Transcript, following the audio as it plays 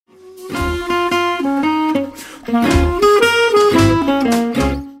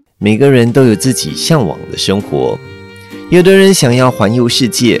每个人都有自己向往的生活，有的人想要环游世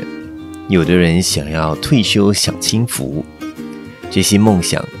界，有的人想要退休享清福，这些梦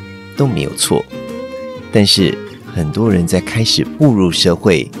想都没有错。但是很多人在开始步入社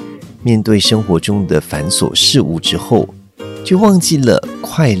会，面对生活中的繁琐事物之后，就忘记了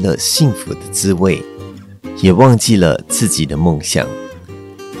快乐幸福的滋味，也忘记了自己的梦想。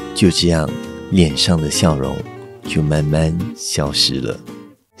就这样，脸上的笑容就慢慢消失了。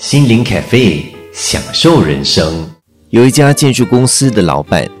心灵 Cafe， 享受人生。有一家建筑公司的老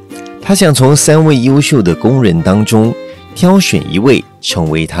板，他想从3位优秀的工人当中挑选1位成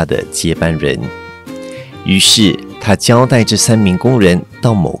为他的接班人。于是他交代这3名工人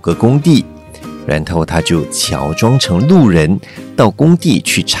到某个工地，然后他就乔装成路人到工地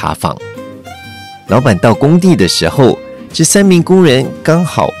去查访。老板到工地的时候，这3名工人刚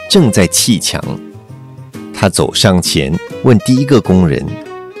好正在砌墙。他走上前问第一个工人：“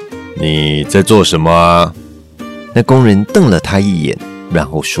你在做什么啊？”那工人瞪了他一眼，然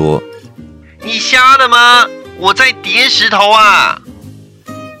后说：“你瞎了吗？我在叠石头啊！”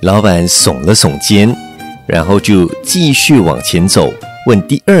老板耸了耸肩，然后就继续往前走，问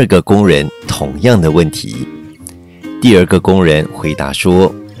第2个工人同样的问题。第2个工人回答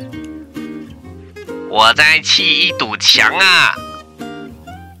说：“我在砌一堵墙啊！”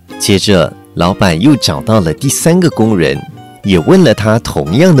接着老板又找到了第3个工人，也问了他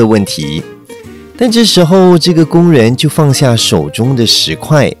同样的问题。但这时候这个工人就放下手中的石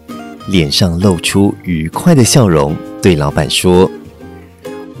块，脸上露出愉快的笑容，对老板说：“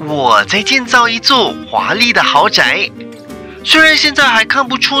我在建造一座华丽的豪宅，虽然现在还看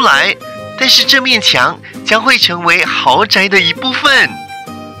不出来，但是这面墙将会成为豪宅的一部分。”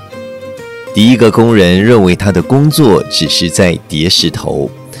第1个工人认为他的工作只是在叠石头，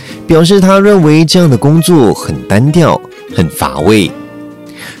表示他认为这样的工作很单调，很乏味。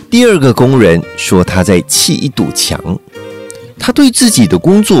第2个工人说他在砌一堵墙，他对自己的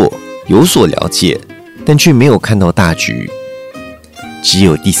工作有所了解，但却没有看到大局。只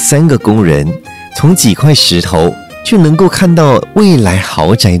有第3个工人从几块石头就能够看到未来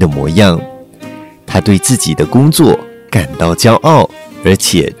豪宅的模样，他对自己的工作感到骄傲，而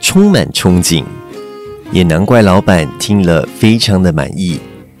且充满憧憬。也难怪老板听了非常的满意，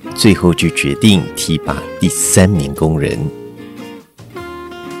最后就决定提拔第3名工人。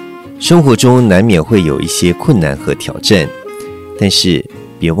生活中难免会有一些困难和挑战，但是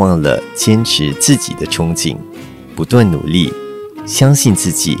别忘了坚持自己的憧憬，不断努力，相信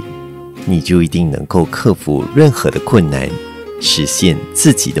自己，你就一定能够克服任何的困难，实现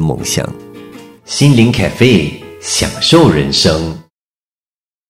自己的梦想。心灵 Cafe， 享受人生。